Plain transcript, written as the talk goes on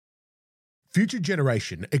Future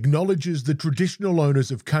Generation acknowledges the traditional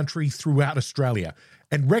owners of country throughout Australia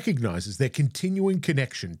and recognises their continuing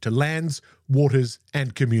connection to lands, waters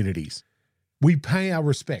and communities. We pay our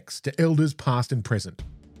respects to elders past and present.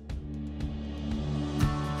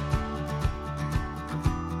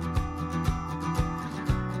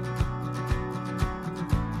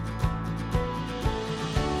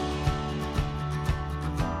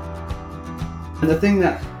 And the thing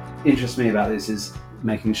that interests me about this is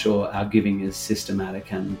making sure our giving is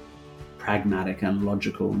systematic and pragmatic and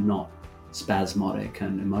logical, not spasmodic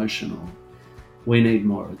and emotional. We need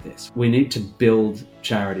more of this. We need to build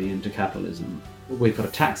charity into capitalism. We've got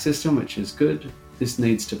a tax system, which is good. This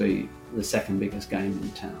needs to be the second biggest game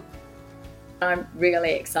in town. I'm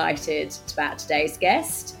really excited about today's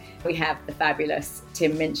guest. We have the fabulous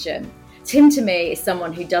Tim Minchin. Tim, to me, is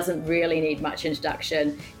someone who doesn't really need much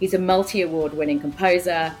introduction. He's a multi-award winning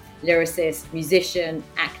composer, lyricist, musician,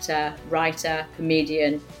 actor, writer,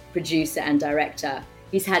 comedian, producer and director.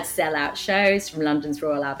 He's had sell-out shows from London's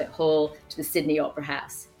Royal Albert Hall to the Sydney Opera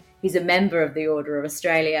House. He's a member of the Order of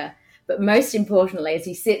Australia. But most importantly, as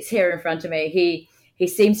he sits here in front of me, he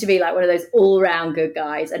seems to be like one of those all-round good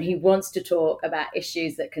guys, and he wants to talk about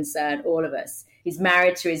issues that concern all of us. He's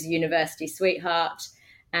married to his university sweetheart,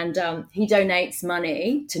 and he donates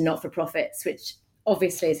money to not-for-profits, which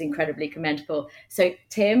obviously is incredibly commendable. So,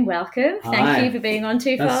 Tim, welcome. Hi. Thank you for being on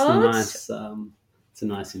Twofold. That's it's a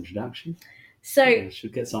nice introduction. So I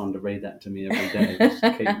should get someone to read that to me every day just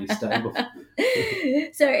to keep me stable.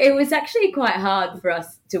 So it was actually quite hard for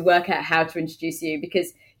us to work out how to introduce you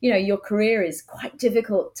because, you know, your career is quite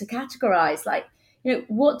difficult to categorize. Like, you know,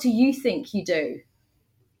 what do you think you do?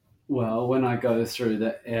 Well, when I go through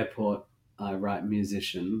the airport, I write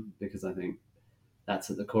musician because I think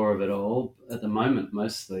that's at the core of it all. At the moment,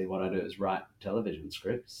 mostly what I do is write television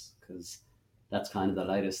scripts because that's kind of the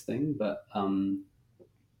latest thing. But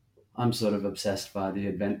I'm sort of obsessed by the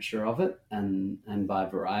adventure of it and by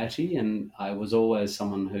variety. And I was always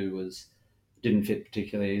someone who didn't fit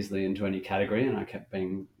particularly easily into any category. And I kept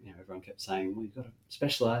being, you know, everyone kept saying, well, you've got to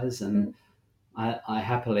specialize. And I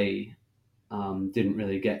happily didn't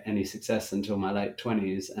really get any success until my late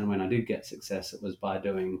 20s. And when I did get success, it was by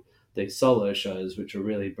doing these solo shows, which were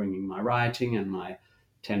really bringing my writing and my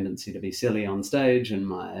tendency to be silly on stage and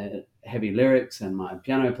my heavy lyrics and my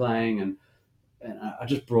piano playing. And I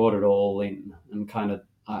just brought it all in and kind of,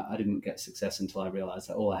 I didn't get success until I realized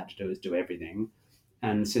that all I had to do is do everything.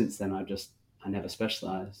 And since then, I never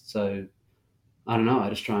specialized. So I don't know, I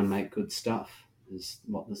just try and make good stuff is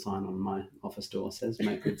what the sign on my office door says,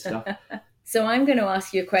 make good stuff. So I'm going to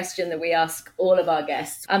ask you a question that we ask all of our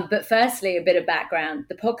guests. But firstly, a bit of background.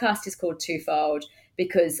 The podcast is called Twofold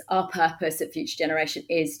because our purpose at Future Generation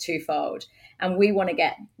is twofold. And we want to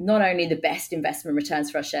get not only the best investment returns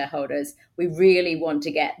for our shareholders, we really want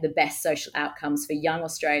to get the best social outcomes for young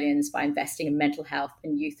Australians by investing in mental health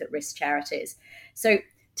and youth at risk charities. So,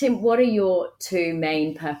 Tim, what are your two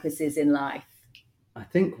main purposes in life? I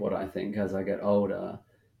think what I think as I get older,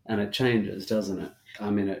 and it changes, doesn't it? I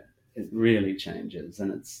mean, it really changes,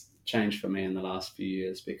 and it's changed for me in the last few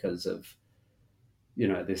years because of, you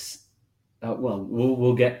know, this, well,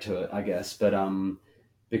 we'll get to it, I guess, but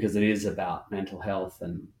because it is about mental health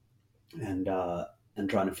and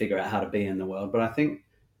trying to figure out how to be in the world. But I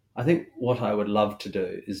think what I would love to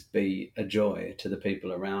do is be a joy to the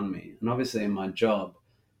people around me. And obviously in my job,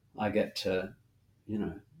 I get to, you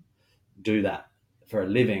know, do that for a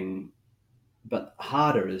living, but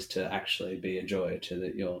harder is to actually be a joy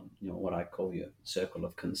to your what I call your circle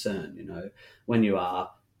of concern. You know, when you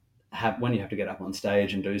have to get up on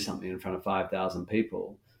stage and do something in front of 5,000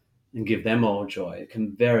 people and give them all joy, it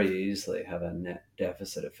can very easily have a net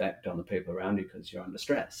deficit effect on the people around you because you're under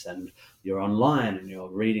stress and you're online and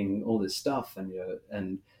you're reading all this stuff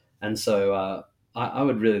and so I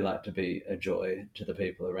would really like to be a joy to the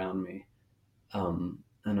people around me,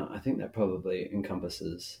 and I think that probably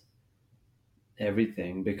encompasses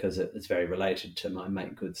everything because it's very related to my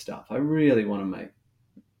make good stuff. I really want to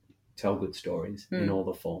tell good stories in all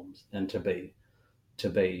the forms and to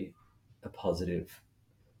be a positive,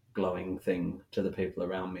 glowing thing to the people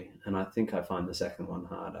around me. And I think I find the second one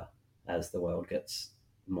harder as the world gets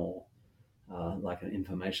more like an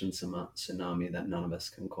information tsunami that none of us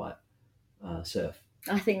can quite surf.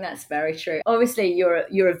 I think that's very true. Obviously,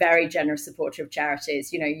 you're a very generous supporter of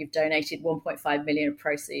charities. You know, you've donated 1.5 million of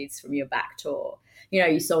proceeds from your back tour. You know,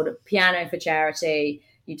 you sold a piano for charity.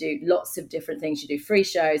 You do lots of different things. You do free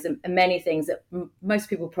shows and many things that most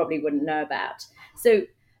people probably wouldn't know about. So,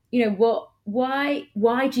 you know, why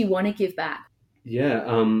do you want to give back? Yeah.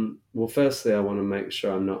 Well, firstly, I want to make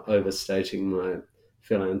sure I'm not overstating my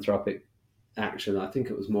philanthropic actually. I think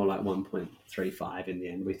it was more like 1.35 in the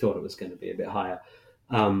end. We thought it was going to be a bit higher.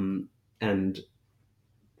 And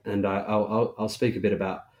I'll speak a bit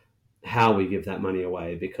about how we give that money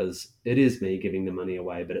away, because it is me giving the money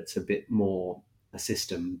away, but it's a bit more a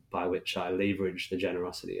system by which I leverage the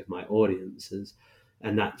generosity of my audiences,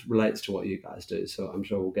 and that relates to what you guys do. So I'm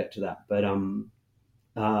sure we'll get to that. But I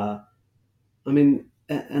mean,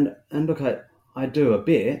 and look, I do a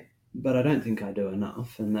bit, but I don't think I do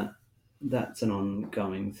enough, and that's an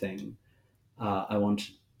ongoing thing. I want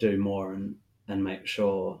to do more and make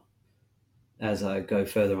sure, as I go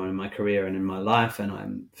further on in my career and in my life, and I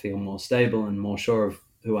feel more stable and more sure of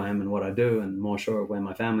who I am and what I do, and more sure of where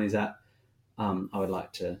my family's at, I would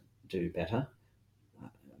like to do better,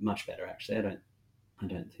 much better actually. I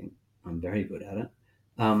don't think I'm very good at it.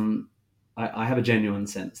 I have a genuine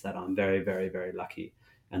sense that I'm very, very, very lucky,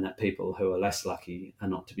 and that people who are less lucky are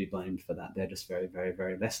not to be blamed for that. They're just very, very,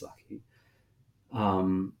 very less lucky.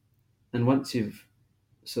 And once you've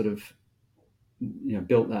sort of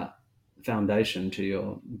built that foundation to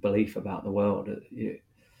your belief about the world, you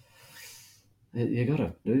got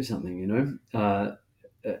to do something,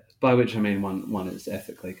 by which I mean one is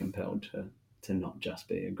ethically compelled to not just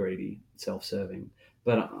be a greedy, self-serving.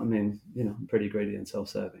 But I mean, I'm pretty greedy and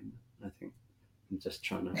self-serving. I think I'm just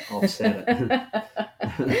trying to offset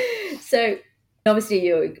it. So obviously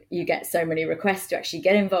you get so many requests to actually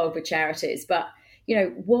get involved with charities, but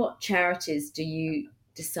what charities do you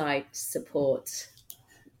decide to support?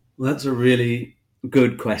 Well, that's a really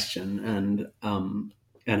good question, and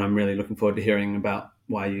I'm really looking forward to hearing about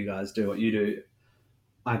why you guys do what you do.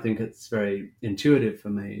 I think it's very intuitive for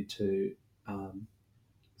me to.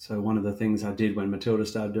 So one of the things I did when Matilda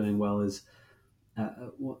started doing well is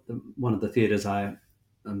one of the theatres I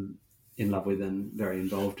am in love with and very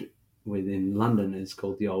involved with in London is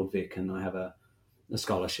called the Old Vic, and I have a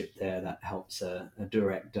scholarship there that helps a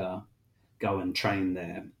director go and train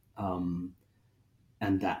there, and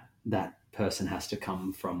that person has to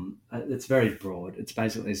come from. It's very broad. It's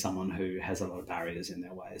basically someone who has a lot of barriers in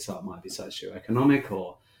their way. So it might be socioeconomic,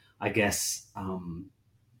 or I guess.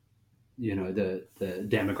 The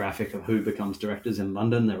demographic of who becomes directors in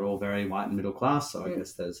London, they're all very white and middle class. So I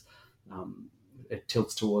guess there's it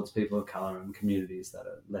tilts towards people of colour and communities that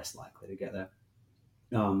are less likely to get there.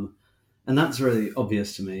 And that's really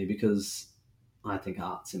obvious to me because I think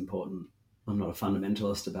art's important. I'm not a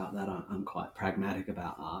fundamentalist about that. I'm quite pragmatic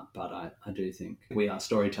about art, but I do think we are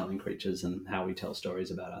storytelling creatures, and how we tell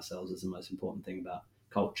stories about ourselves is the most important thing about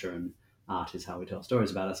culture, and art is how we tell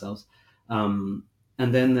stories about ourselves.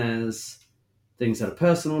 And then there's things that are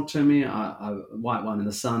personal to me. White Wine in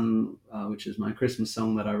the Sun, which is my Christmas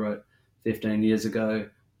song that I wrote 15 years ago.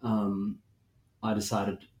 I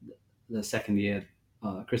decided the second year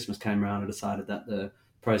Christmas came around, I decided that the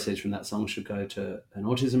proceeds from that song should go to an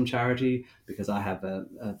autism charity, because I have a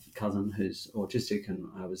cousin who's autistic, and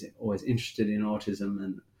I was always interested in autism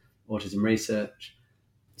and autism research.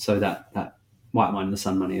 So that White Wine in the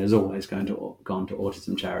Sun money has always gone to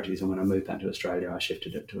autism charities. And when I moved back to Australia, I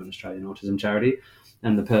shifted it to an Australian autism charity.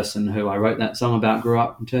 And the person who I wrote that song about grew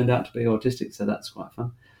up and turned out to be autistic, so that's quite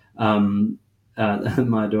fun.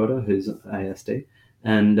 My daughter, who's ASD.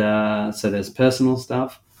 And so there's personal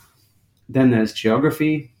stuff. Then there's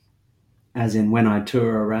geography, as in when I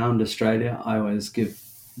tour around Australia, I always give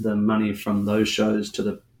the money from those shows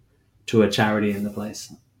to a charity in the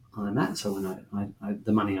place I'm at. So when I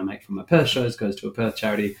the money I make from my Perth shows goes to a Perth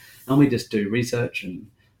charity, and we just do research, and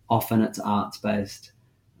often it's arts based,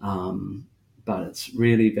 but it's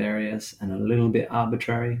really various and a little bit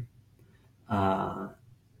arbitrary.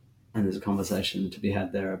 And there's a conversation to be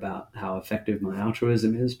had there about how effective my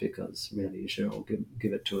altruism is, because really you should all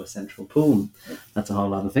give it to a central pool. That's a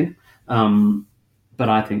whole other thing. But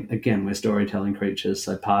I think, again, we're storytelling creatures,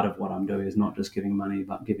 so part of what I'm doing is not just giving money,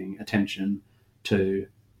 but giving attention to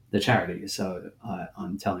the charity. So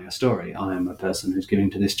I'm telling a story. I am a person who's giving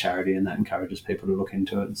to this charity, and that encourages people to look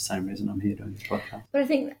into it. It's the same reason I'm here doing this podcast. But I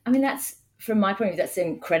think, that's, from my point of view, that's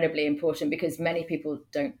incredibly important, because many people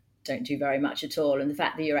don't do very much at all. And the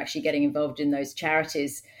fact that you're actually getting involved in those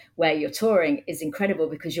charities where you're touring is incredible,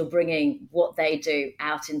 because you're bringing what they do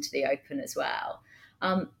out into the open as well.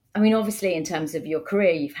 Obviously, in terms of your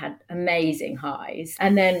career, you've had amazing highs.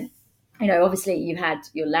 And then, obviously you had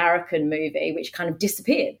your Larrikin movie, which kind of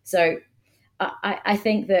disappeared. So I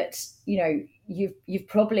think that, you've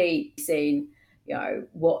probably seen,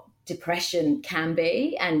 what depression can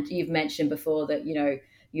be. And you've mentioned before that,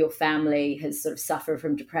 your family has sort of suffered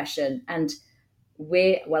from depression. And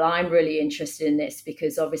I'm really interested in this,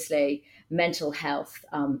 because obviously mental health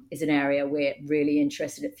is an area we're really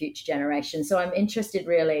interested at Future Generation. So I'm interested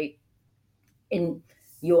really in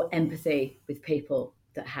your empathy with people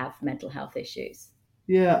that have mental health issues?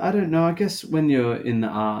 Yeah, I don't know. I guess when you're in the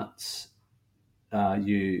arts, a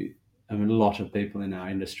lot of people in our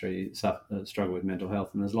industry struggle with mental health,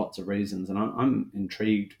 and there's lots of reasons. And I'm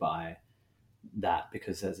intrigued by that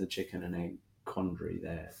because there's a chicken and egg quandary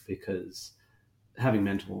there. Because having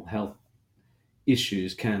mental health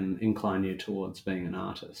issues can incline you towards being an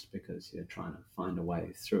artist because you're trying to find a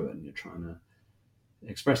way through it and you're trying to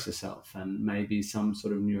express yourself, and maybe some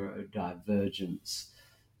sort of neurodivergence,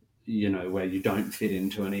 where you don't fit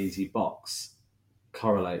into an easy box,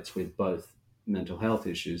 correlates with both mental health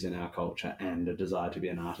issues in our culture and a desire to be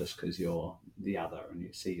an artist because you're the other and you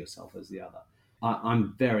see yourself as the other.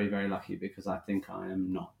 I'm very, very lucky because I think I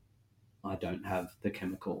don't have the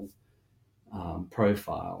chemical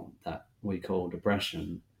profile that we call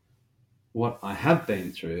depression. What I have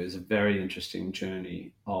been through is a very interesting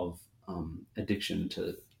journey of addiction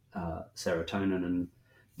to serotonin, and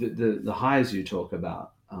the highs you talk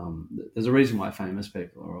about. There's a reason why famous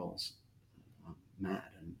people are all mad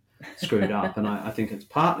and screwed up, and I think it's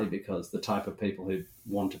partly because the type of people who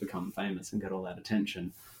want to become famous and get all that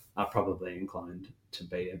attention are probably inclined to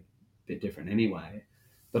be a bit different anyway.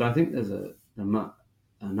 But I think there's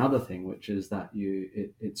another thing, which is that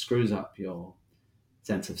it screws up your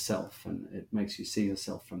sense of self, and it makes you see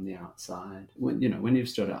yourself from the outside. When you've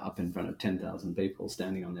stood up in front of 10,000 people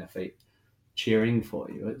standing on their feet cheering for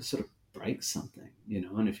you, it sort of breaks something,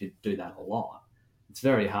 and if you do that a lot, it's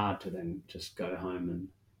very hard to then just go home and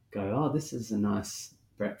go, oh, this is a nice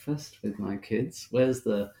breakfast with my kids. Where's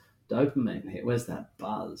the dopamine here? Where's that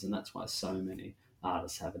buzz? And that's why so many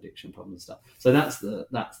artists have addiction problems and stuff. So that's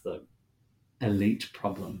the elite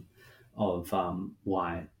problem of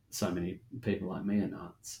why so many people like me are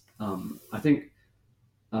nuts. I think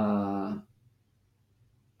I'm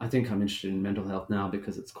interested in mental health now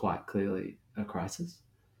because it's quite clearly a crisis,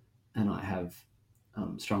 and I have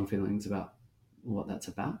strong feelings about what that's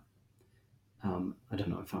about. I don't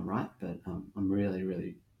know if I'm right, but I'm really,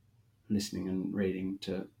 really listening and reading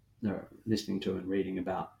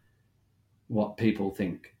about what people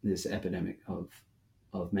think this epidemic of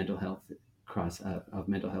mental health crisis, of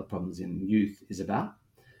mental health problems in youth is about.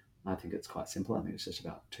 I think it's quite simple. I think it's just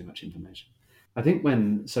about too much information. I think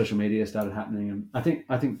when social media started happening, and I think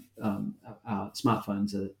our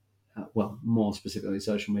smartphones are, more specifically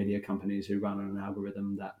social media companies who run on an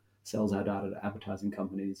algorithm that sells our data to advertising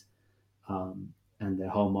companies, and their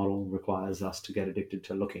whole model requires us to get addicted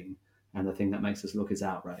to looking, and the thing that makes us look is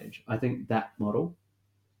outrage. I think that model,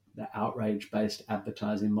 the outrage-based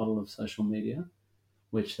advertising model of social media,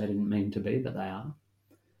 which they didn't mean to be, but they are,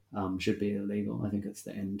 should be illegal. I think it's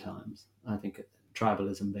the end times. I think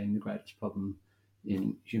tribalism, being the greatest problem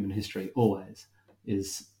in human history always,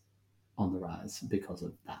 is on the rise because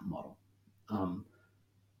of that model.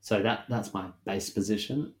 So that's my base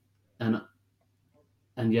position. And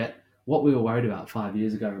yet what we were worried about 5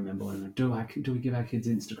 years ago, remember, when do we give our kids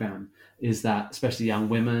Instagram, is that especially young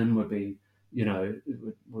women would be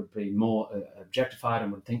more objectified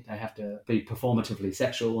and would think they have to be performatively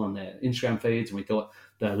sexual on their Instagram feeds. And we thought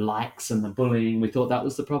the likes and the bullying, we thought that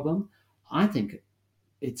was the problem. I think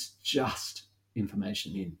it's just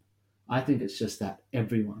information in. I think it's just that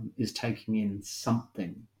everyone is taking in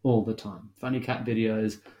something all the time. Funny cat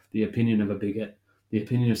videos, the opinion of a bigot, the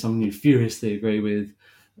opinion of someone you furiously agree with,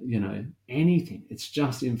 anything. It's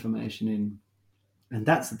just information in. And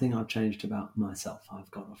that's the thing I've changed about myself.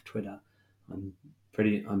 I've got off Twitter. I'm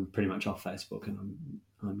pretty much off Facebook, and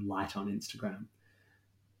I'm light on Instagram.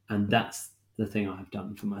 And that's the thing I've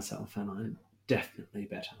done for myself, and I'm definitely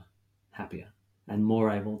better, happier, and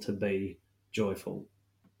more able to be joyful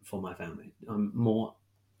for my family. I'm more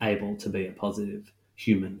able to be a positive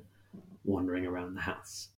human wandering around the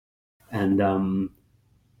house. And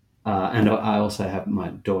I also have my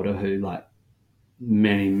daughter who, like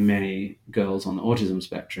many, many girls on the autism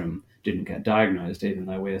spectrum, didn't get diagnosed, even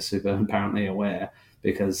though we're super apparently aware,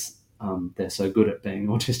 because they're so good at being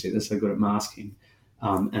autistic, they're so good at masking.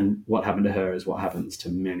 And what happened to her is what happens to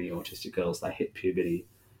many autistic girls. They hit puberty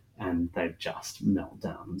and they just melt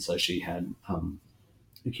down. And so she had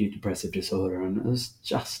acute depressive disorder, and it was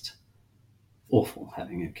just awful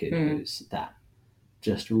having a kid who's that,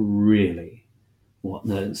 just really what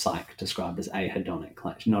the psych described as ahedonic.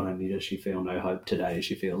 Like, not only does she feel no hope today,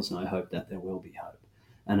 she feels no hope that there will be hope.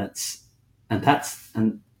 And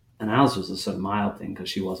ours was a sort of mild thing because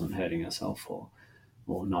she wasn't hurting herself or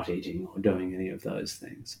not eating or doing any of those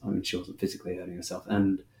things. I mean, she wasn't physically hurting herself.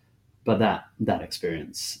 But that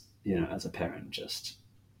experience, as a parent, just,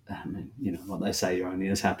 what they say, you're only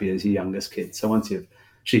as happy as your youngest kid. So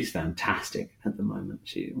she's fantastic at the moment.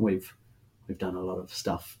 We've we've done a lot of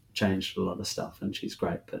stuff, changed a lot of stuff, and she's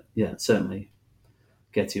great. But yeah, it certainly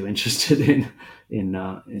gets you interested in.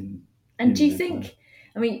 And do you think?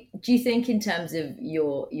 I mean, do you think in terms of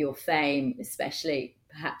your fame, especially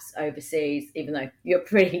perhaps overseas, even though you're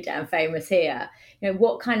pretty damn famous here,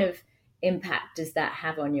 what kind of impact does that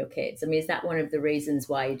have on your kids? I mean, is that one of the reasons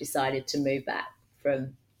why you decided to move back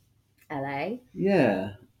from LA?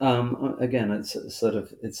 Yeah. Again,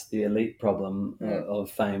 it's the elite problem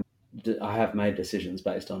of fame. I have made decisions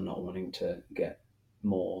based on not wanting to get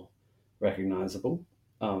more recognizable.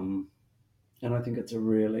 And I think I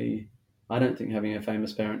don't think having a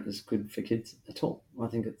famous parent is good for kids at all. I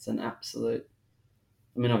think it's an absolute,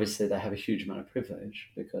 obviously they have a huge amount of privilege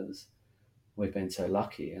because we've been so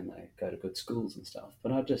lucky and they go to good schools and stuff,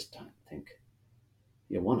 but I just don't think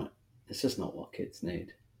you want it. It's just not what kids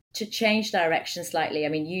need. To change direction slightly, I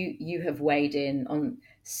mean, you have weighed in on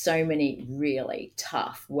so many really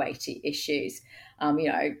tough, weighty issues,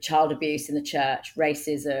 child abuse in the church,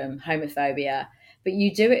 racism, homophobia, but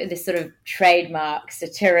you do it in this sort of trademark,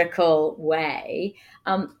 satirical way.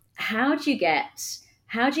 How do you get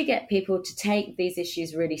people to take these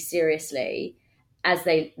issues really seriously as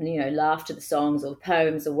they, laugh to the songs or the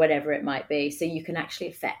poems or whatever it might be, so you can actually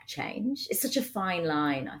affect change? It's such a fine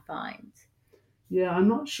line, I find. Yeah, I'm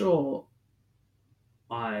not sure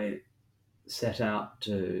I set out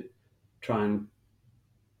to try and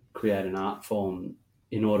create an art form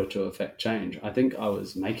in order to affect change. I think I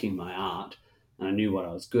was making my art and I knew what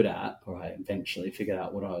I was good at, or I eventually figured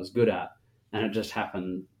out what I was good at. And it just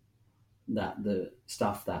happened that the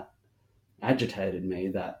stuff that agitated me,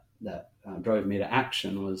 that drove me to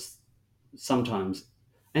action, was sometimes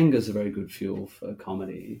anger's a very good fuel for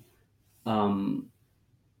comedy. The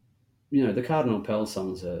Cardinal Pell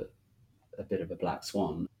songs are a bit of a black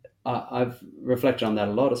swan. I've reflected on that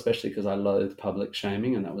a lot, especially because I loathe public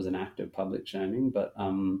shaming, and that was an act of public shaming. But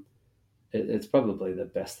it's probably the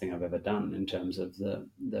best thing I've ever done in terms of the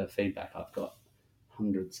feedback I've got.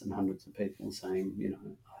 Hundreds and hundreds of people saying,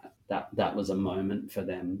 that was a moment for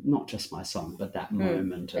them, not just my song, but that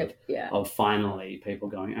moment of finally people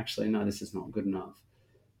going, actually, no, this is not good enough,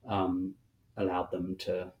 allowed them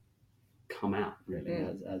to come out really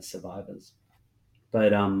as survivors.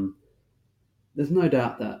 But there's no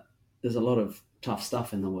doubt that there's a lot of tough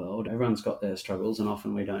stuff in the world. Everyone's got their struggles and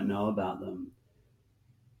often we don't know about them.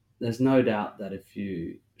 There's no doubt that if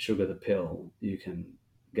you sugar the pill, you can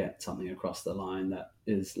get something across the line that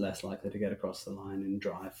is less likely to get across the line in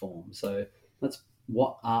dry form. So that's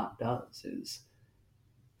what art does is,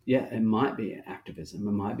 it might be activism,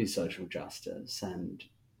 it might be social justice, and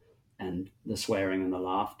the swearing and the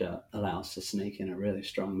laughter allows to sneak in a really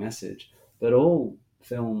strong message. But all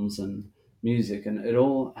films and music, and it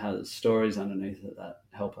all has stories underneath it that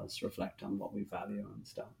help us reflect on what we value and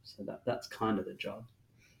stuff. So that's kind of the job.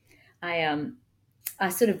 I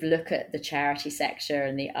sort of look at the charity sector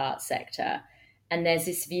and the art sector, and there's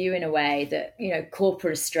this view in a way that,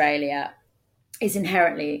 corporate Australia is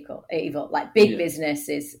inherently evil, like big business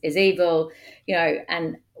is evil,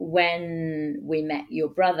 and when we met your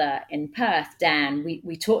brother in Perth, Dan,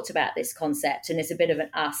 we talked about this concept, and it's a bit of an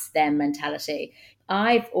us-them mentality.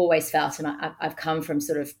 I've always felt, and I've come from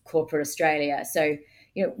sort of corporate Australia, so,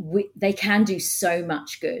 they can do so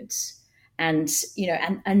much good. And,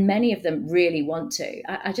 and many of them really want to.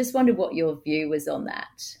 I just wondered what your view was on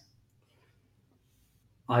that.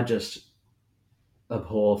 I just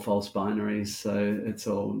abhor false binaries, so it's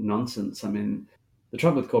all nonsense. I mean, the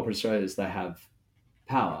trouble with corporate Australia is they have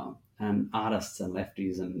power, and artists and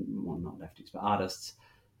lefties, not lefties, but artists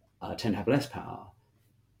tend to have less power.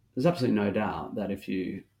 There's absolutely no doubt that if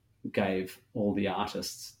you gave all the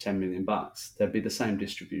artists $10 million, there'd be the same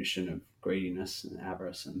distribution of greediness and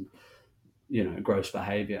avarice and gross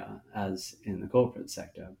behavior as in the corporate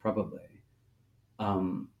sector, probably. I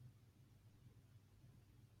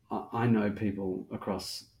know people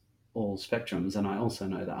across all spectrums, and I also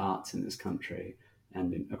know the arts in this country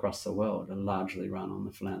and across the world are largely run on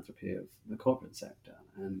the philanthropy of the corporate sector,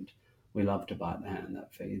 and we love to bite the hand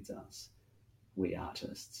that feeds us, we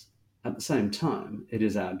artists. At the same time, it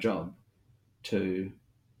is our job to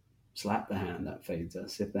slap the hand that feeds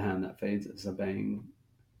us if the hand that feeds us are being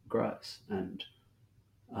gross and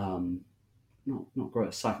not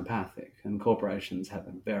gross, psychopathic. And corporations have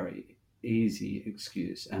a very easy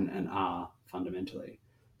excuse and are fundamentally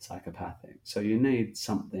psychopathic. So you need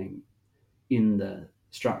something in the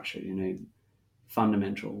structure. You need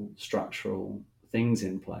fundamental structural things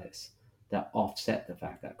in place that offset the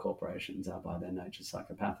fact that corporations are by their nature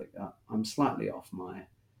psychopathic. I'm slightly off my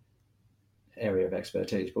area of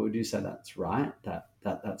expertise, but would you say that's right?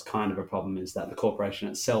 That's kind of a problem, is that the corporation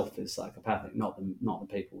itself is psychopathic, not the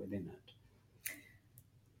people within it?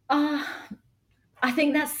 I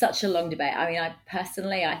think that's such a long debate. I mean,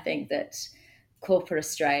 I think that corporate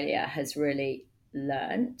Australia has really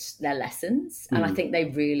learnt their lessons, and I think they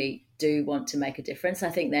really do want to make a difference. I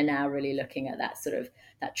think they're now really looking at that sort of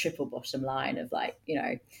that triple bottom line of, like,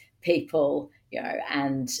 people,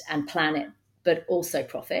 and planet, but also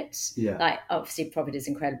profit. Yeah. Like, obviously profit is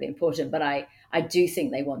incredibly important, but I do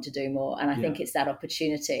think they want to do more, and I think it's that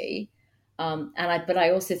opportunity. But I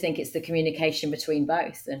also think it's the communication between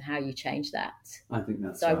both and how you change that. I think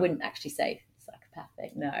that's so. Right. I wouldn't actually say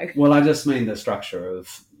psychopathic, no. Well, I just mean the structure of,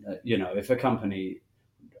 if a company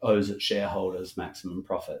owes its shareholders maximum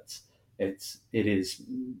profits, I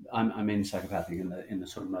mean psychopathic in the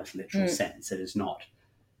sort of most literal sense. It is not.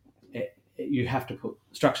 You have to put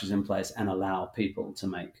structures in place and allow people to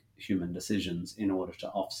make human decisions in order to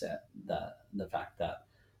offset the fact that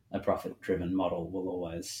a profit-driven model will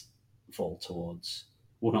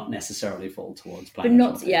not necessarily fall towards planet. But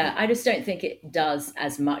not, I just don't think it does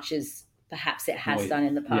as much as perhaps it has done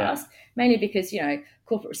in the past. Mainly because,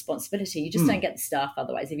 corporate responsibility, you just don't get the staff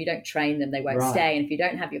otherwise. If you don't train them, they won't stay. And if you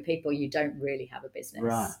don't have your people, you don't really have a business.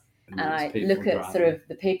 Right. And I look at sort of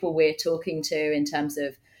the people we're talking to in terms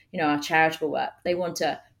of, our charitable work. They want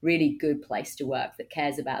a really good place to work that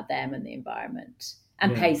cares about them and the environment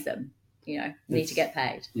and pays them, need to get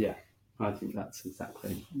paid. Yeah. I think that's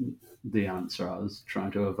exactly the answer I was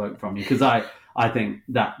trying to evoke from you, because I think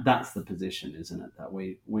that's the position, isn't it? That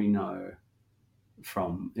we know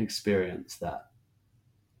from experience that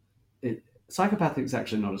psychopathic is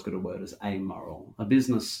actually not as good a word as amoral. A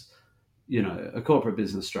business, a corporate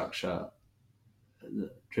business structure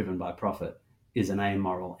driven by profit is an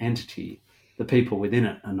amoral entity. The people within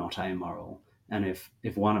it are not amoral. And if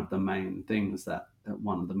one of the main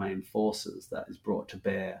forces that is brought to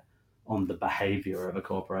bear on the behavior of a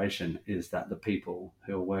corporation is that the people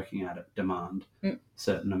who are working at it demand a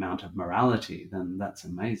certain amount of morality, then that's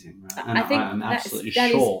amazing, right? And I think I'm absolutely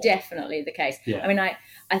that sure is definitely the case. Yeah. I mean,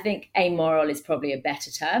 I think amoral is probably a better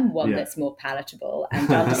term, one that's more palatable and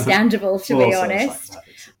understandable, to be honest.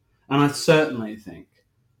 And I certainly think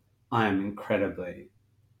I am incredibly,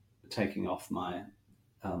 taking off my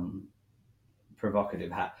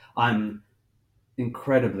provocative hat, I'm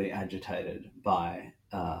incredibly agitated by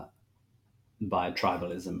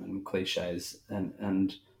tribalism and cliches,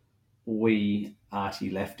 and we arty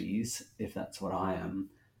lefties, if that's what I am,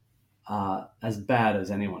 are as bad as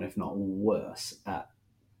anyone, if not worse, at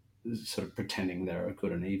sort of pretending there are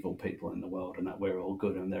good and evil people in the world and that we're all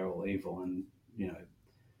good and they're all evil, and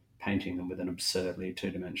painting them with an absurdly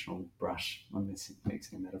two-dimensional brush. I'm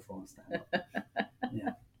mixing metaphors there.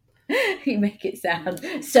 Yeah. You make it sound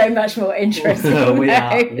so much more interesting. we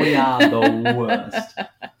are the worst.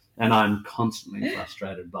 And I'm constantly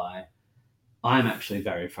frustrated I'm actually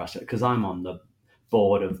very frustrated because I'm on the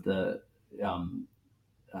board of the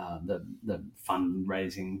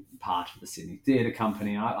fundraising part of the Sydney Theatre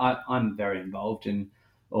Company. I'm very involved in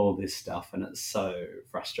all this stuff, and it's so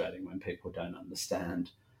frustrating when people don't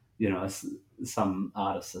understand. Some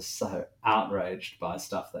artists are so outraged by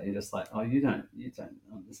stuff that you're just like, oh, you don't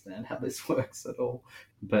understand how this works at all.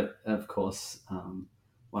 But of course,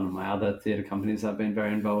 one of my other theatre companies, I've been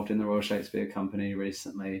very involved in, the Royal Shakespeare Company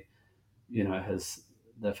recently, has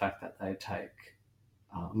the fact that they take,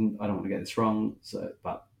 I don't want to get this wrong,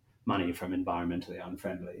 but money from environmentally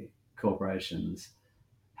unfriendly corporations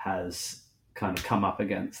has kind of come up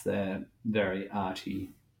against their very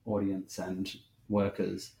arty audience and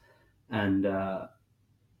workers. And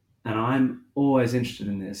I'm always interested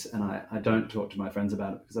in this, and I don't talk to my friends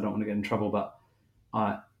about it because I don't want to get in trouble, but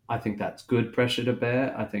I think that's good pressure to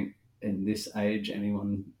bear. I think in this age,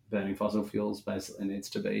 anyone burning fossil fuels basically needs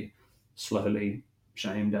to be slowly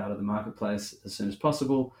shamed out of the marketplace as soon as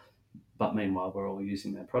possible. But meanwhile, we're all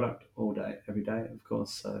using their product all day, every day, of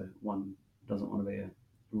course, so one doesn't want to be a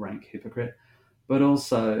rank hypocrite. But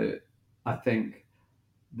also, I think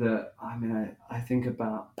that, I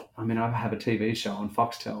have a TV show on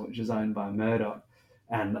Foxtel, which is owned by Murdoch,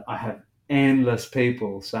 and I have endless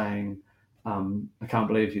people saying, I can't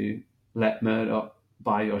believe you let Murdoch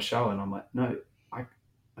buy your show. And I'm like, no, I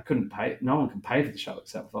couldn't pay. No one can pay for the show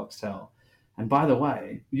except Foxtel. And by the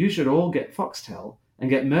way, you should all get Foxtel and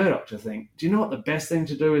get Murdoch to think, do you know what the best thing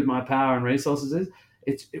to do with my power and resources is?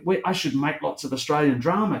 I should make lots of Australian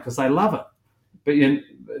drama because they love it. But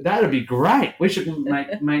that'd be great. We should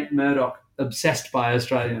make Murdoch obsessed by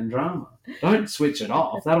Australian drama. Don't switch it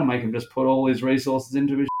off. That'll make him just put all his resources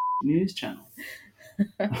into his news channel.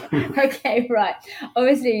 Okay, right.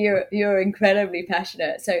 Obviously, you're incredibly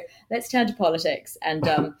passionate. So let's turn to politics. And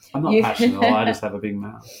I'm not passionate. I just have a big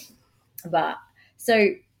mouth. But so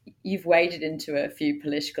you've waded into a few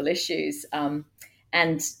political issues,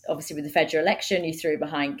 and obviously with the federal election, you threw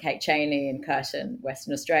behind Kate Chaney in Curtin,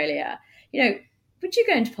 Western Australia. Would you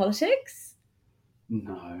go into politics?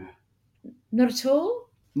 No. Not at all?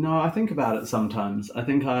 No, I think about it sometimes.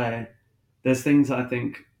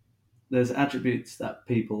 There's attributes that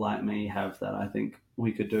people like me have that I think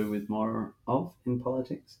we could do with more of in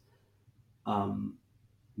politics.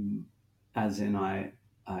 As in, I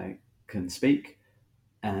can speak,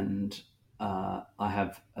 and I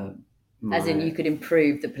have as in you could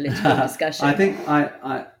improve the political discussion. I think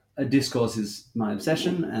a discourse is my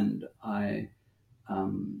obsession, and I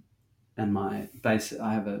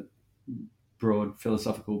have a broad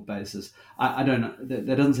philosophical basis. I don't know.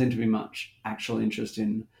 There doesn't seem to be much actual interest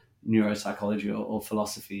in neuropsychology or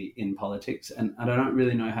philosophy in politics, and I don't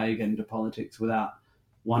really know how you get into politics without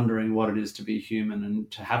wondering what it is to be human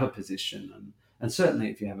and to have a position. And certainly,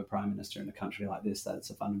 if you have a prime minister in a country like this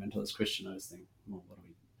that's a fundamentalist Christian, I just think, well, what do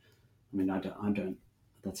we? I mean, I don't.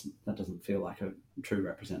 That doesn't feel like a true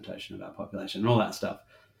representation of our population and all that stuff.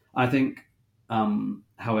 I think,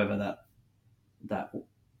 however, that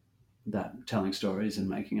telling stories and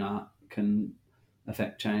making art can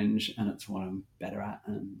affect change, and it's what I'm better at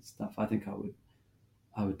and stuff. I think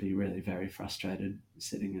I would be really very frustrated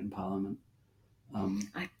sitting in Parliament.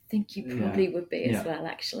 I think you probably would be as well,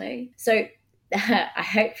 actually. So I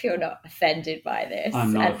hope you're not offended by this.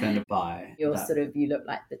 I'm not offended by you're that. You look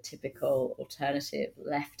like the typical alternative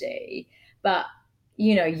lefty, but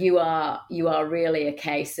you are really a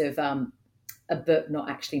case of a book not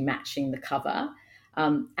actually matching the cover.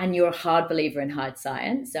 And you're a hard believer in hard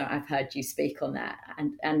science. So I've heard you speak on that.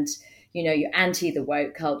 And you're anti the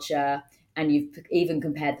woke culture, and you've even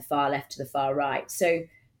compared the far left to the far right. So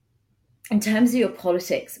in terms of your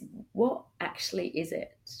politics, what actually is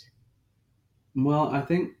it? Well, I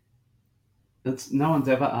think no one's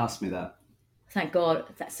ever asked me that. Thank God.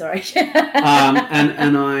 That's all right.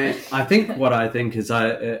 And I think what I think is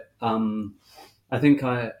it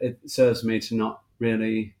serves me to not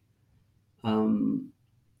really. I'm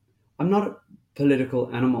not a political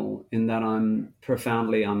animal in that I'm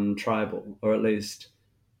profoundly untribal, or at least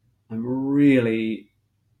I'm really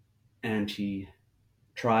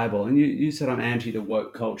anti-tribal. And you said I'm anti the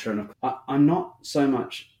woke culture, and I'm not so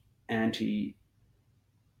much anti-woke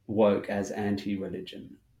as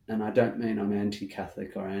anti-religion. And I don't mean I'm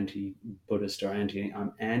anti-Catholic or anti-Buddhist or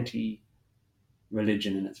I'm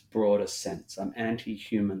anti-religion in its broadest sense. I'm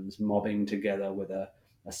anti-humans mobbing together with a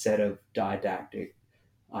set of didactic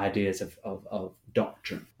ideas of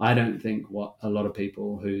doctrine. I don't think what a lot of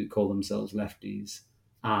people who call themselves lefties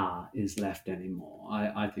are is left anymore.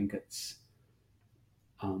 I think it's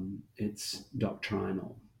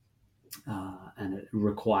doctrinal, and it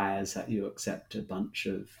requires that you accept a bunch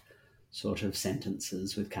of sort of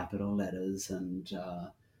sentences with capital letters, and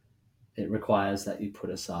it requires that you put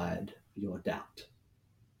aside your doubt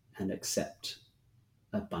and accept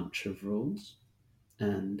a bunch of rules.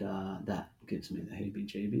 And that gives me the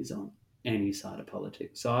heebie-jeebies on any side of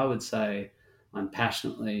politics. So I would say I'm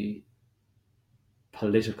passionately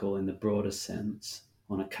political in the broadest sense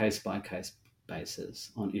on a case-by-case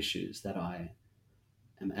basis on issues that I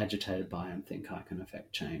am agitated by and think I can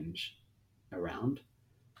affect change around.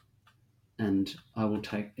 And I will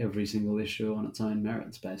take every single issue on its own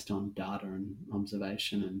merits based on data and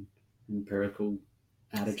observation and empirical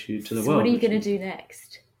attitude to the world. What are you going to do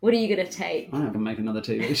next? What are you going to take? I can make another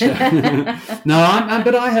TV show. No,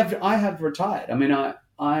 but I have retired. I mean,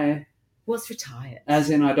 I. What's retired? As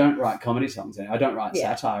in, I don't write comedy songs. I don't write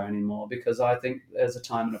satire anymore, because I think there's a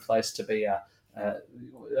time and a place to be an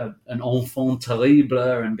enfant terrible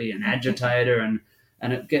and be an agitator, and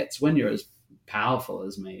it gets, when you're as powerful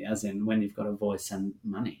as me, as in when you've got a voice and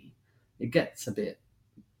money, it gets a bit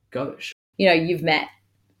gauche. You've met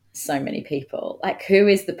so many people. Like, who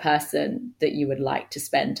is the person that you would like to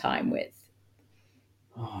spend time with?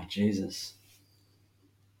 Oh, Jesus.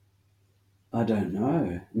 I don't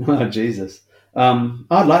know. Oh, Jesus.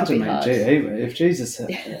 I'd like to meet Jesus. If Jesus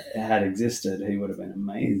had existed, he would have been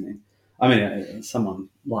amazing. I mean, someone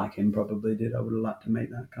like him probably did. I would have liked to meet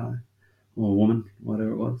that guy or woman,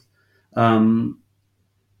 whatever it was.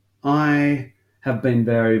 I have been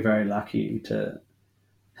very, very lucky to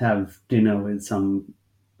have dinner with some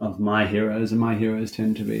of my heroes, and my heroes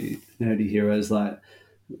tend to be nerdy heroes. Like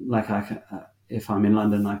if I'm in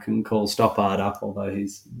London, I can call Stoppard up, although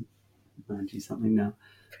he's 90-something now.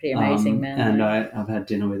 Pretty amazing man. And I've had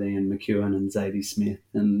dinner with Ian McEwan and Zadie Smith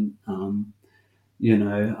and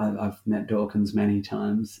I've met Dawkins many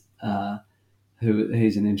times.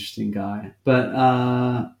 He's an interesting guy.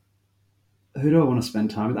 But who do I want to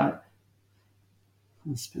spend time with? I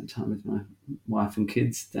spend time with my wife and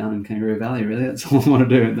kids down in Kangaroo Valley, really. That's all I want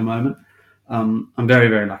to do at the moment. I'm very,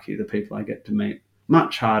 very lucky the people I get to meet.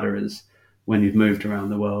 Much harder is when you've moved around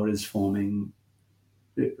the world is forming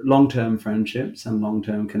long-term friendships and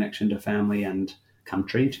long-term connection to family and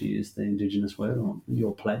country, to use the Indigenous word, or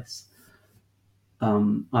your place.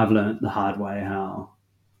 I've learned the hard way how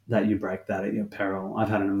that you break that at your peril. I've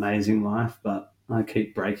had an amazing life, but I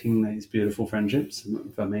keep breaking these beautiful friendships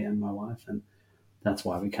for me and my wife, and that's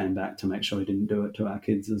why we came back, to make sure we didn't do it to our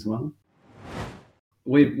kids as well.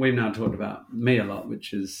 We've now talked about me a lot,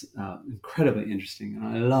 which is incredibly interesting, and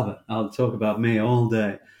I love it. I'll talk about me all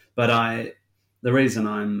day. But the reason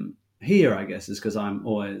I'm here, I guess, is because I'm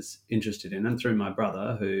always interested in, and through my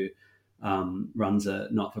brother, who runs a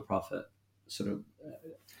not-for-profit sort of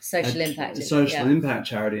social impact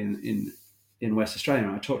charity in West Australia.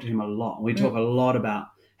 And I talk to him a lot. We talk a lot about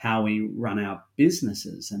how we run our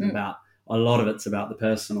businesses, and about a lot of it's about the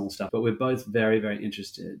personal stuff. But we're both very, very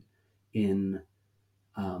interested in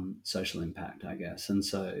social impact, I guess. And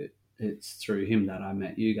so it's through him that I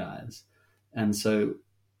met you guys. And so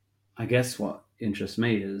I guess what interests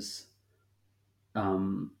me is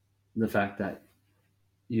the fact that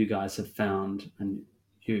you guys have found, and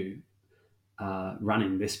you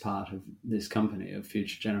running this part of this company of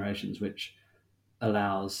Future Generations, which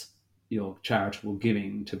allows your charitable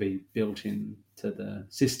giving to be built into the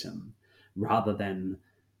system, rather than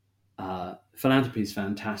philanthropy is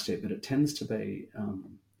fantastic, but it tends to be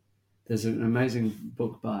there's an amazing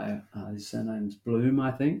book by his surname's Bloom,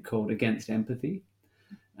 I think, called Against Empathy.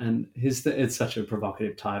 And it's such a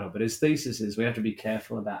provocative title, but his thesis is we have to be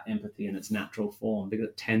careful about empathy in its natural form, because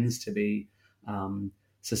it tends to be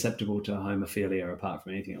susceptible to homophilia, apart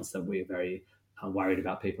from anything else, that we're very worried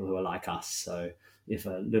about people who are like us. So if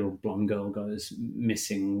a little blonde girl goes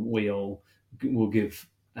missing, we'll give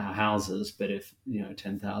our houses, but if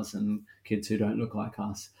 10,000 kids who don't look like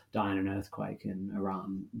us die in an earthquake in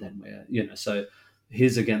Iran, then we're so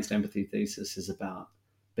his Against Empathy thesis is about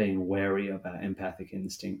being wary of our empathic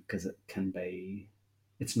instinct, because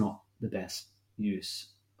it's not the best use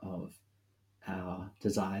of our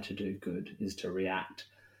desire to do good, is to react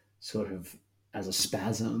sort of as a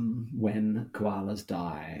spasm when koalas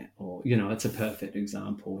die, or it's a perfect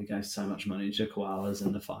example. We gave so much money to koalas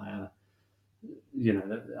and the fire, the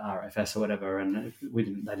RFS or whatever, and they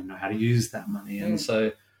didn't know how to use that money. And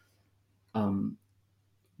so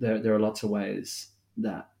there are lots of ways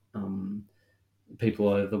that people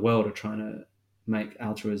over the world are trying to make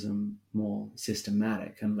altruism more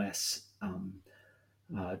systematic and less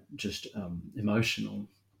just emotional.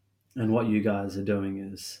 And what you guys are doing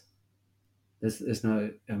is there's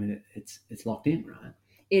no, it's locked in, right?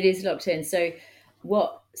 It is locked in. So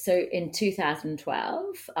in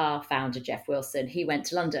 2012, our founder, Jeff Wilson, he went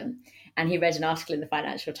to London and he read an article in the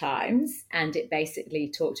Financial Times, and it basically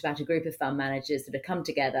talked about a group of fund managers that had come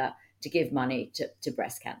together to give money to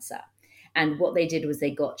breast cancer. And what they did was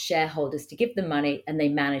they got shareholders to give them money, and they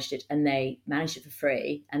managed it for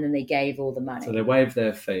free. And then they gave all the money. So they waived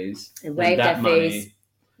their fees. They waived their fees,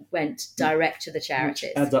 went direct to the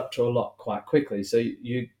charities. Which adds up to a lot quite quickly. So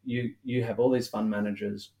you have all these fund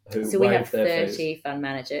managers who so we have 30 fund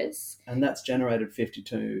managers. And that's generated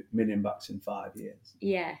 $52 million in 5 years.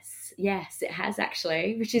 Yes, it has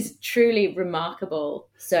actually, which is truly remarkable.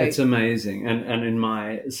 So it's amazing.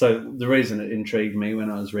 And so the reason it intrigued me when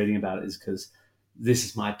I was reading about it is because this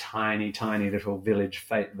is my tiny, tiny little village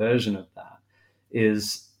fate version of that,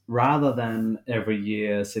 is rather than every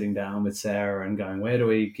year sitting down with Sarah and going, where do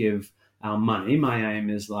we give our money? My aim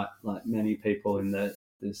is like many people in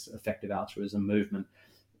this effective altruism movement,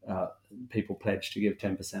 people pledge to give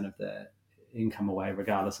 10% of their income away,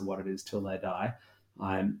 regardless of what it is, till they die.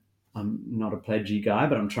 I'm not a pledgy guy,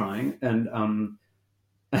 but I'm trying, and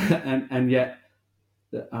yet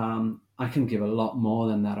I can give a lot more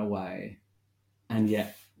than that away, and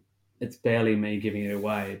yet it's barely me giving it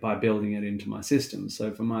away by building it into my system.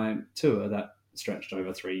 So for my tour, that stretched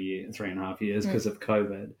over 3.5 years because of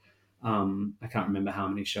COVID. I can't remember how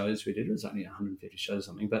many shows we did. It was only 150 shows or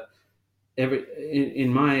something. But in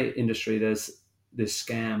my industry, there's this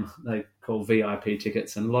scam they call VIP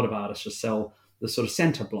tickets, and a lot of artists just sell the sort of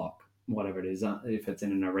center block, whatever it is. If it's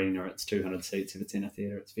in an arena, it's 200 seats. If it's in a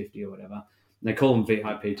theater, it's 50 or whatever. And they call them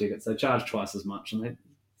VIP tickets. They charge twice as much, and they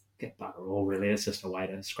get bugger all, really. It's just a way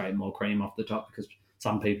to scrape more cream off the top, because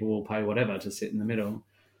some people will pay whatever to sit in the middle.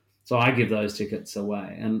 So I give those tickets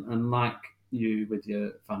away, and like you with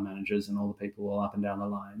your fund managers and all the people all up and down the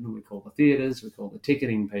line. We call the theatres, we call the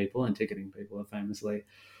ticketing people, and ticketing people are famously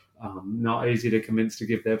not easy to convince to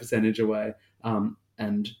give their percentage away.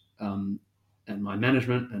 And my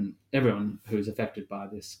management and everyone who's affected by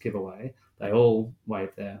this giveaway, they all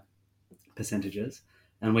waive their percentages,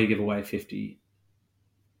 and we give away 50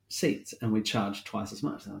 seats, and we charge twice as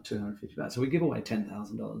much, so $250. So we give away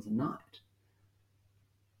 $10,000 a night,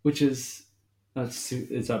 which is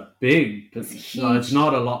it's a big. It's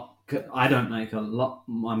not a lot. I don't make a lot.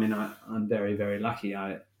 I mean, I'm very, very lucky.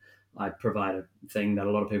 I provide a thing that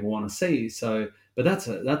a lot of people want to see. So, but that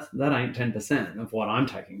ain't 10% of what I'm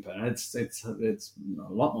taking per. It's a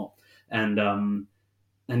lot more, and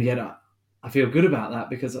yet I feel good about that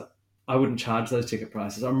because I wouldn't charge those ticket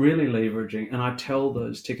prices. I'm really leveraging, and I tell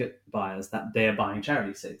those ticket buyers that they're buying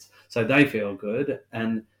charity seats, so they feel good,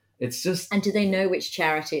 and it's just. And do they know which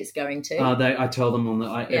charity it's going to? I tell them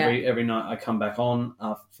every night I come back on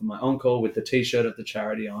for my on-call with the T-shirt of the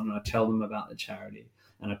charity on, and I tell them about the charity,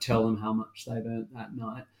 and I tell them how much they've earned that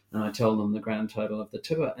night, and I tell them the grand total of the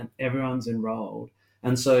tour, and everyone's enrolled.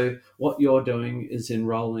 And so what you're doing is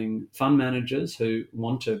enrolling fund managers who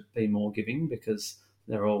want to be more giving because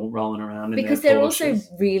they're all rolling around in because their they're Porsches.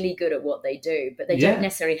 Also really good at what they do, but they don't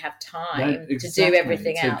necessarily have time to do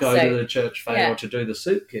everything else. To go to the church fair or to do the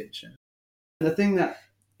soup kitchen. The thing that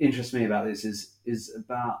interests me about this is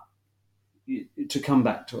about, to come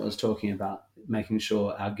back to what I was talking about, making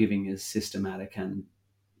sure our giving is systematic and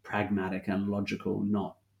pragmatic and logical,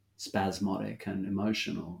 not spasmodic and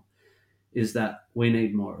emotional, is that we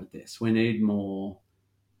need more of this. We need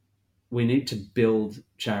to build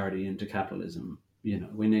charity into capitalism. We've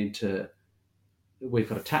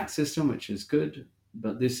got a tax system, which is good,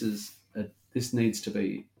 but this needs to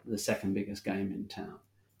be the second biggest game in town.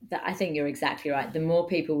 I think you're exactly right. The more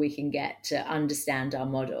people we can get to understand our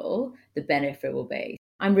model, the benefit will be.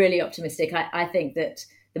 I'm really optimistic. I think that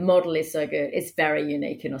the model is so good. It's very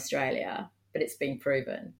unique in Australia, but it's been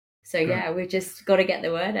proven. So yeah, we've just got to get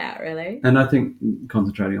the word out, really. And I think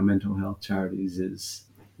concentrating on mental health charities is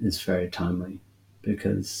very timely,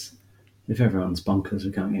 because if everyone's bonkers,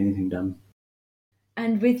 we can't get anything done.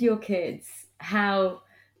 And with your kids, how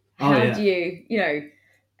do you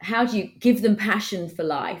give them passion for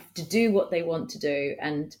life to do what they want to do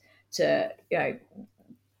and to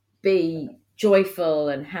be joyful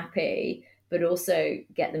and happy, but also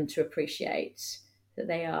get them to appreciate that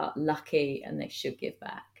they are lucky and they should give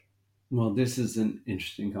back? Well, this is an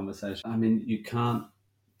interesting conversation. I mean, you can't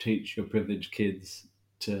teach your privileged kids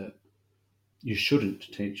you shouldn't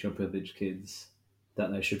teach your privileged kids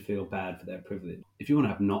that they should feel bad for their privilege. If you want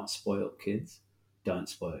to have not spoiled kids, don't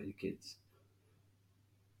spoil your kids.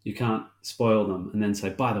 You can't spoil them and then say,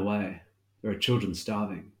 by the way, there are children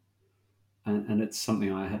starving. And it's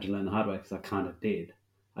something I had to learn the hard way, because I kind of did.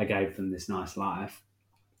 I gave them this nice life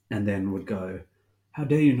and then would go, how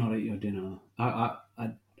dare you not eat your dinner? I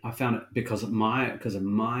found it because of my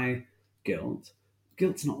guilt.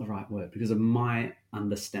 Guilt's not the right word. Because of my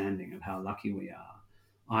understanding of how lucky we are,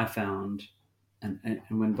 I found, and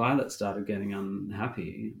when Violet started getting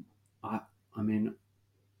unhappy, I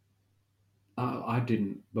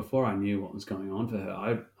didn't, before I knew what was going on for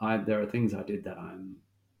her, there are things I did that I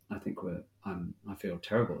feel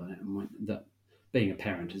terrible in it. And that being a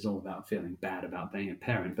parent is all about feeling bad about being a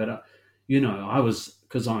parent. But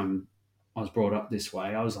because I was brought up this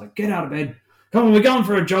way, I was like, get out of bed, come on, we're going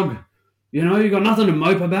for a jog. You've got nothing to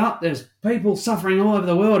mope about. There's people suffering all over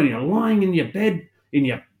the world, and you're lying in your bed in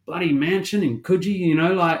your bloody mansion in Coogee,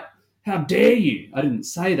 like, how dare you? I didn't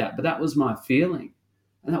say that, but that was my feeling.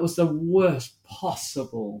 And that was the worst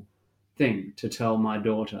possible thing to tell my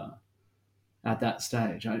daughter at that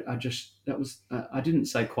stage. I didn't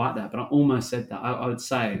say quite that, but I almost said that. I would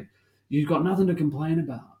say, you've got nothing to complain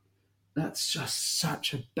about. That's just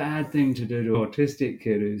such a bad thing to do to an autistic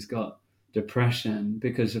kid who's got depression,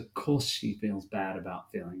 because of course she feels bad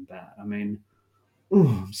about feeling bad. I mean,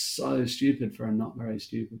 I'm so stupid for a not very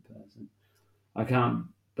stupid person. I can't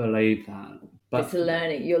believe that. But it's a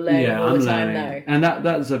learning. You're learning all the time, though. And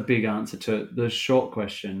that's a big answer to the short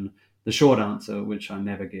question, the short answer, which I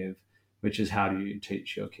never give, which is, how do you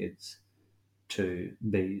teach your kids to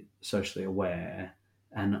be socially aware?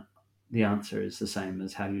 And the answer is the same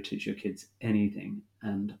as, how do you teach your kids anything?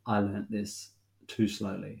 And I learnt this too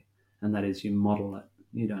slowly. And that is, you model it,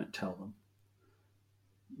 you don't tell them.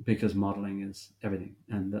 Because modeling is everything.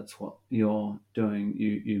 And that's what you're doing.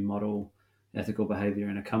 You model ethical behavior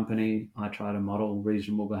in a company. I try to model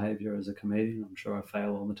reasonable behavior as a comedian. I'm sure I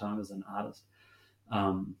fail all the time as an artist.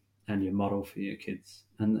 And you model for your kids.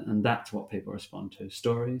 And that's what people respond to: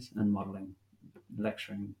 stories and modeling,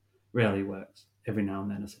 lecturing, rarely works. Every now and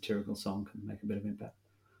then a satirical song can make a bit of impact.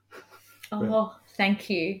 Oh, thank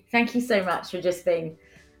you. Thank you so much for just being,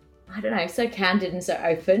 I don't know, so candid and so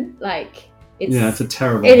open. Like, it's a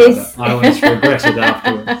terrible habit. I always regret it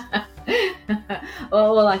afterwards.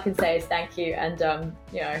 Well, all I can say is thank you. And,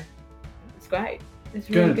 it's great. It's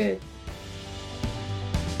really good.